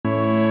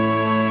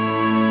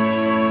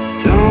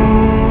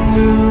Don't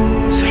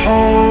lose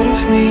hold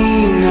of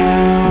me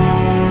now.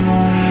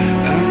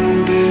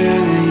 I'm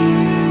barely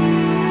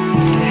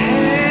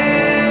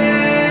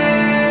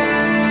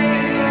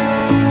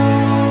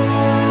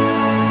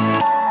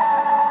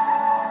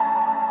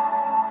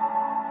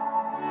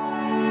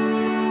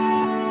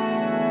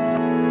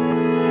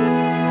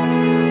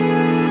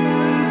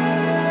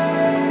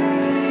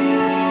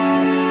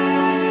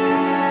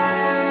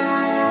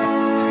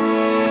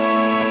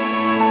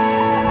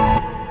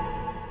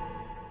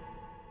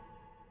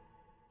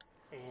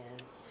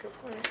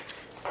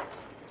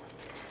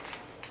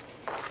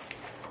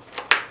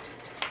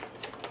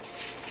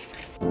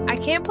I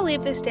can't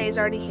believe this day is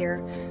already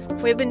here.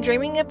 We've been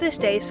dreaming of this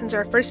day since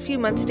our first few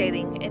months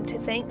dating, and to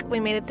think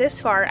we made it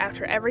this far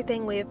after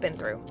everything we have been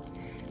through.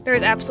 There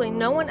is absolutely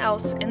no one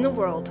else in the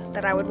world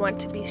that I would want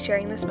to be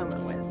sharing this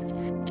moment with.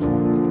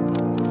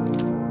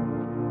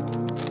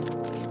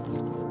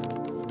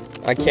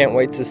 I can't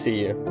wait to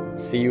see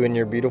you in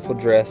your beautiful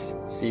dress,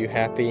 see you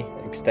happy,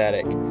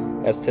 ecstatic,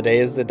 as today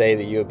is the day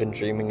that you have been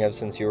dreaming of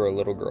since you were a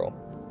little girl.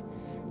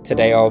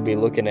 Today I will be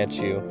looking at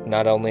you,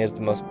 not only as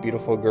the most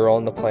beautiful girl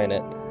on the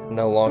planet,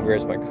 no longer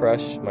as my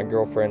crush, my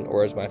girlfriend,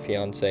 or as my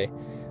fiance,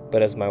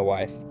 but as my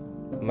wife,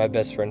 my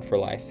best friend for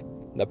life,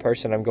 the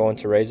person I'm going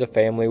to raise a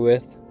family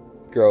with,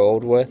 grow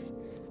old with,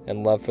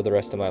 and love for the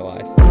rest of my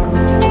life.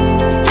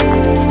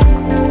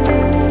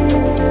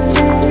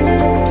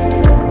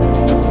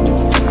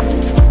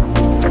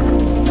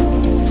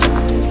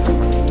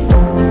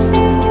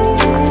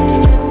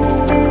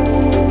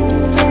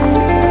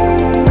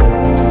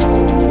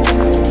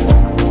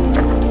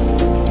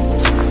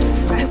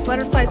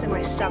 Butterflies in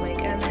my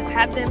stomach, and I've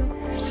had them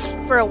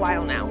for a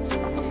while now.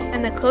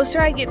 And the closer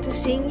I get to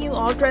seeing you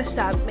all dressed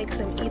up makes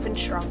them even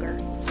stronger.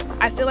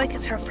 I feel like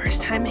it's our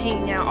first time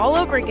hanging out all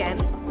over again.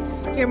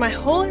 You're my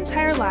whole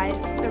entire life,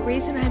 the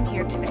reason I'm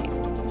here today.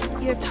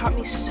 You have taught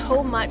me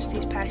so much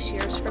these past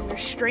years, from your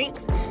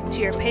strength to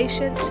your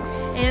patience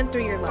and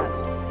through your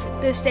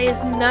love. This day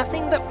is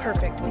nothing but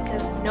perfect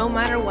because no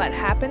matter what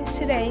happens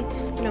today,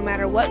 no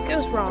matter what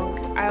goes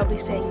wrong, I'll be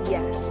saying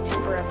yes to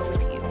forever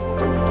with you.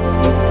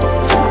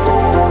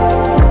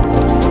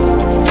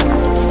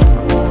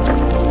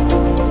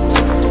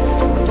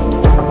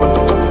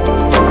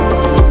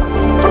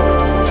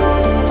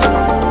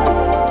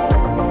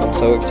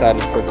 So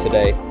excited for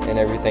today and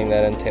everything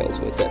that entails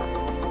with it.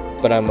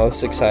 But I'm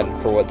most excited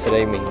for what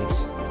today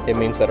means. It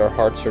means that our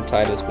hearts are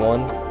tied as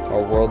one,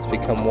 our worlds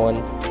become one,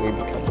 we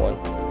become one.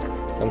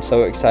 I'm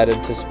so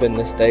excited to spend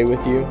this day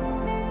with you.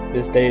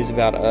 This day is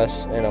about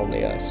us and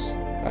only us.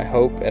 I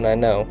hope and I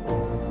know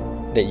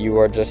that you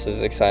are just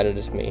as excited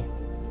as me.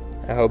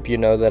 I hope you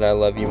know that I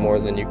love you more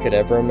than you could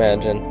ever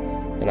imagine,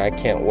 and I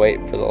can't wait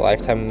for the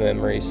lifetime of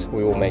memories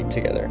we will make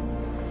together.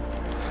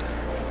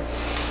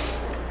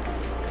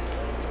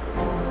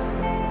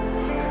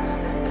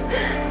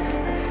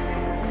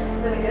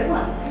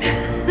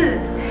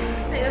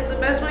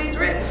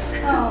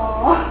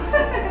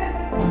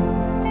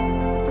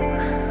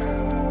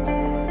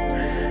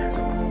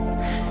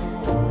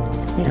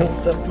 You know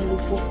what's so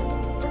beautiful?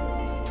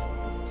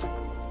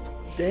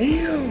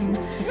 Damn!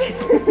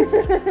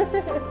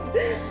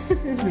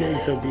 You're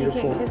so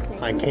beautiful.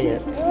 I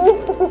can't.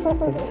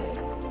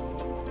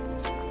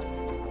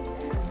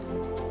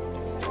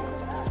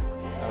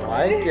 I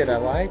like it, I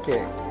like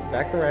it.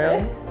 Back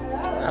around.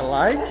 I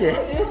like it.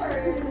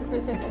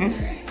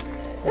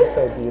 It's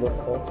so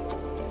beautiful.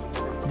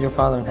 Dear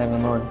Father in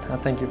heaven, Lord, I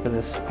thank you for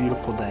this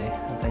beautiful day.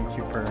 I thank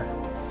you for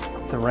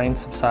the rain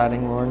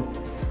subsiding, Lord.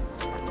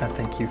 I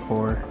thank you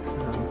for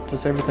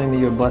just everything that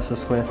you have blessed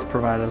us with,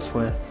 provided us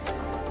with.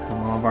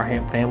 All of our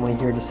family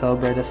here to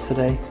celebrate us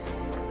today.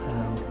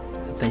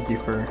 I thank you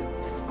for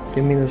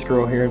giving me this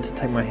girl here to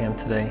take my hand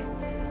today.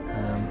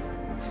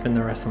 Spend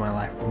the rest of my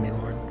life with me,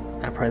 Lord.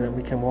 I pray that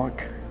we can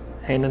walk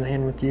hand in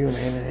hand with you and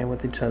hand in hand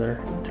with each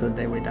other until the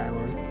day we die,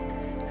 Lord.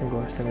 In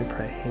glorious name we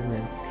pray.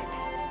 Amen.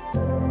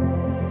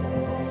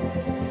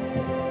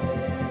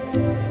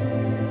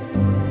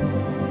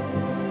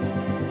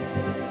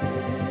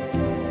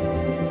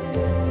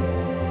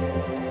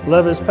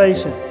 Love is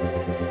patient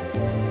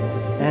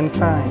and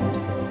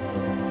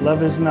kind.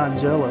 Love is not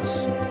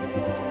jealous,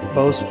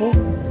 boastful,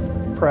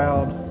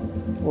 proud,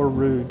 or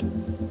rude.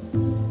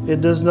 It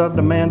does not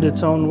demand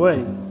its own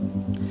way.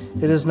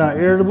 It is not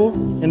irritable,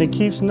 and it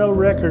keeps no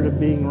record of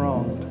being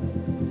wronged.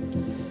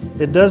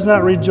 It does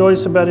not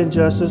rejoice about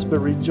injustice, but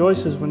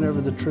rejoices whenever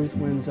the truth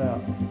wins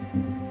out.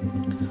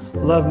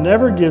 Love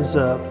never gives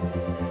up,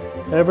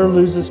 ever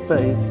loses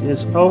faith,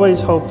 is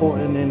always hopeful,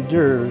 and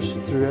endures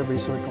through every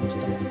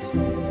circumstance.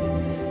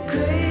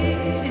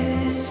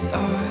 Greatest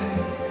are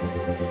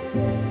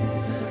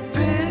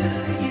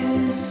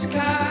brilliant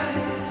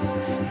skies.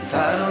 If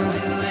I don't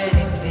do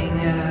anything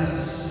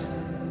else,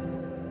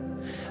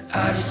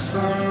 I just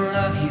wanna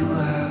love you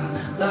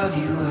well, love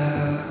you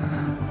well.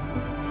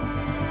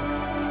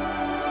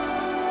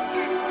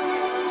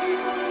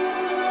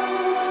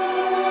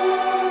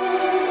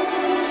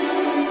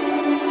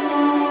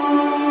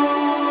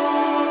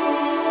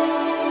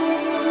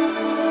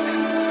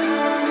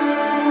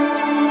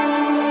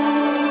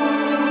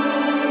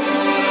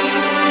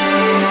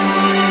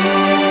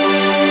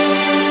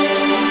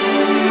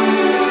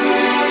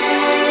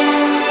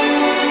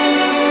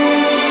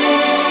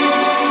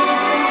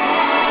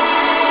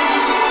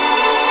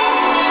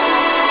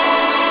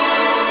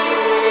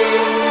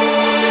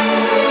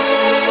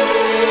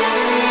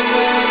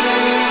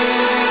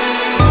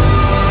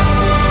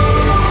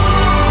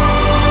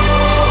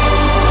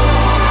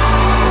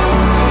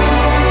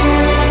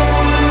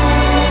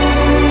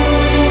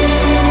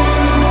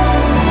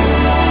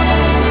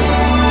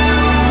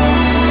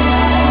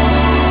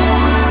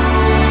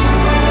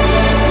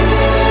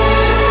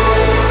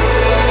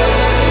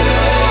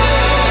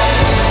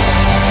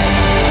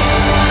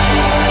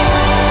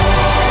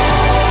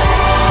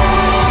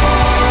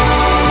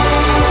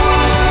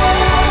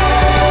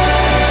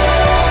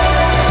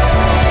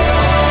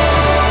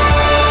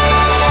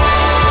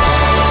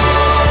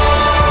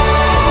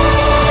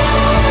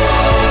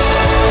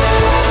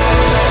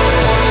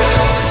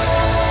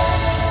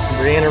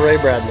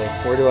 Bradley,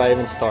 where do I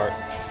even start?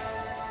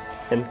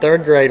 In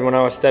 3rd grade, when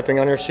I was stepping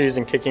on your shoes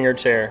and kicking your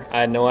chair,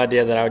 I had no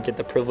idea that I would get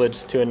the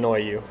privilege to annoy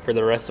you for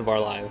the rest of our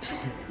lives.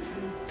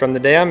 From the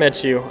day I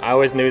met you, I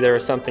always knew there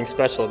was something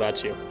special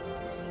about you,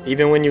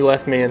 even when you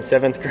left me in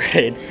 7th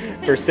grade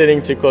for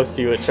sitting too close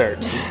to you at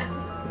church.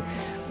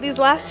 These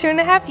last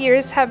 2.5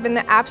 years have been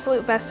the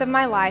absolute best of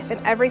my life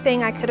and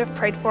everything I could have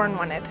prayed for and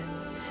wanted.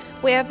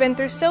 We have been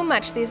through so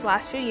much these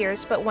last few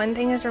years, but one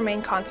thing has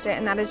remained constant,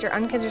 and that is your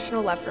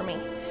unconditional love for me.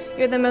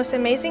 You're the most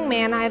amazing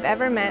man I have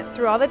ever met.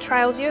 Through all the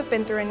trials you have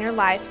been through in your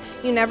life,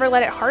 you never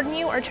let it harden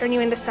you or turn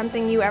you into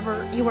something you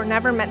were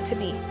never meant to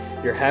be.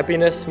 Your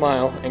happiness,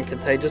 smile, and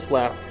contagious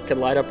laugh could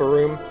light up a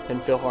room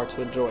and fill hearts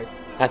with joy.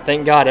 I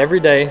thank God every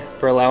day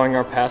for allowing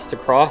our paths to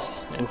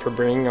cross and for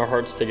bringing our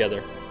hearts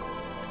together.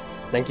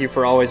 Thank you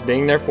for always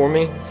being there for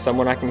me,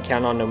 someone I can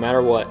count on no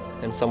matter what,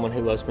 and someone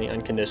who loves me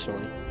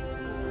unconditionally.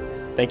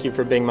 Thank you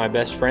for being my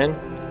best friend,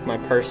 my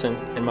person,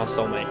 and my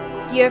soulmate.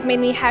 You have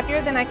made me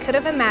happier than I could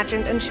have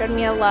imagined and showed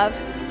me a love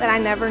that I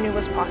never knew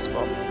was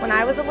possible. When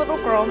I was a little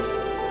girl,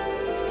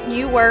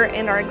 you were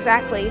and are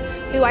exactly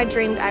who I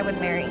dreamed I would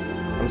marry.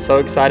 I'm so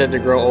excited to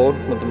grow old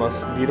with the most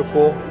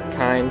beautiful,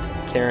 kind,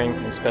 caring,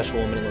 and special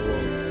woman in the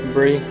world.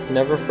 Bree,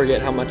 never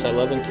forget how much I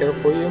love and care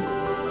for you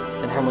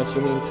and how much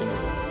you mean to me.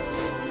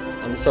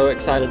 I'm so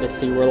excited to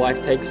see where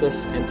life takes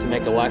us and to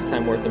make a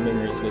lifetime worth of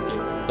memories with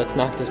you. Let's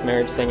knock this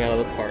marriage thing out of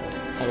the park.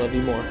 I love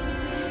you more.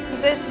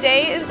 This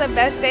day is the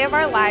best day of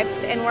our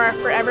lives and where our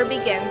forever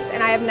begins,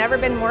 and I have never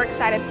been more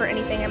excited for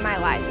anything in my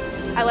life.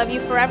 I love you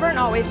forever and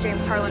always,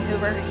 James Harlan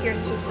Hoover.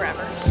 Here's to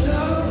forever.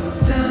 Slow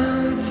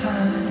down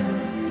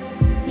time,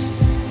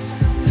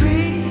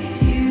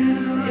 breathe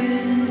you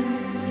in,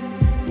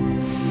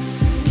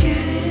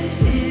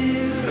 get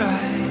it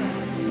right,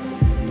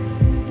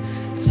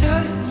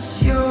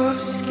 touch your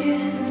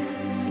skin.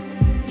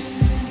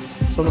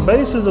 So the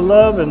basis of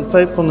love and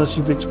faithfulness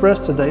you've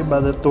expressed today by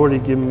the authority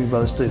given me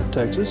by the state of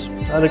Texas,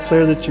 I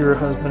declare that you're a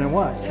husband and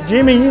wife.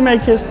 Jimmy, you may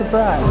kiss the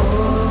bride.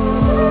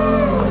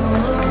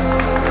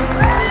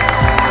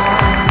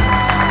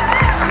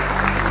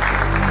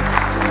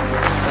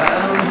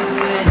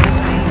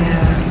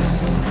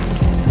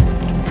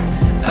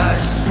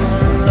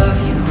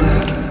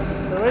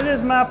 So it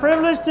is my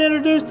privilege to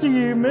introduce to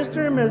you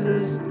Mr. and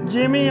Mrs.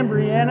 Jimmy and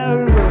Brianna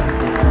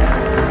Hoover.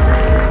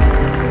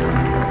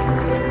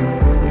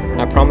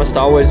 I promise to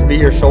always be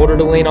your shoulder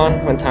to lean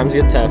on when times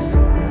get tough.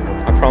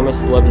 I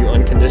promise to love you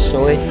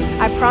unconditionally.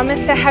 I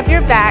promise to have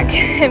your back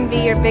and be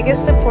your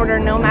biggest supporter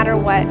no matter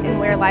what and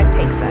where life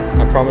takes us.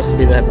 I promise to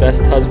be the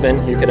best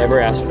husband you could ever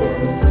ask for.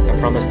 I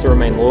promise to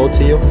remain loyal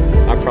to you.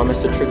 I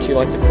promise to treat you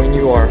like the queen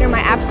you are. You're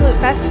my absolute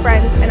best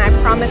friend, and I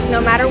promise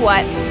no matter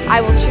what,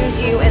 I will choose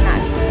you and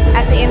us.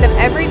 At the end of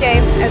every day,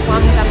 as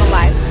long as I'm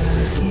alive.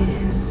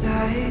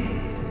 Inside,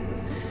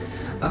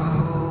 a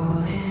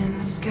hole in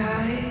the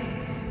sky,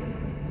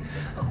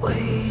 a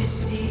way to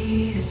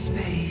see the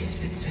space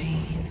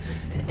between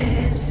the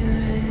answer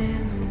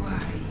and the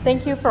why.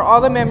 Thank you for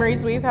all the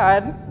memories we've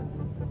had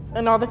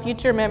and all the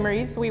future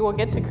memories we will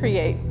get to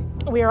create.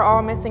 We are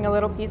all missing a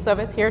little piece of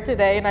us here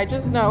today, and I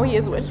just know he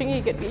is wishing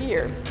he could be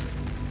here.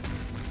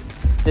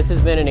 This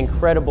has been an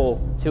incredible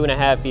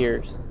 2.5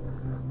 years.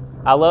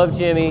 I love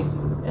Jimmy,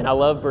 and I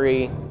love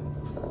Bree,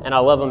 and I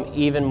love them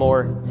even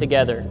more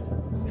together.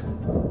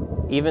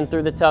 Even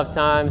through the tough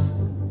times,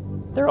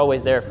 they're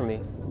always there for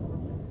me.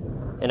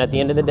 And at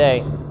the end of the day,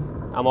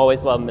 I'm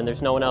always loving them, and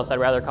there's no one else I'd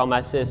rather call my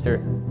sister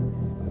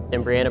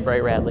than Brianna Bray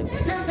Radley.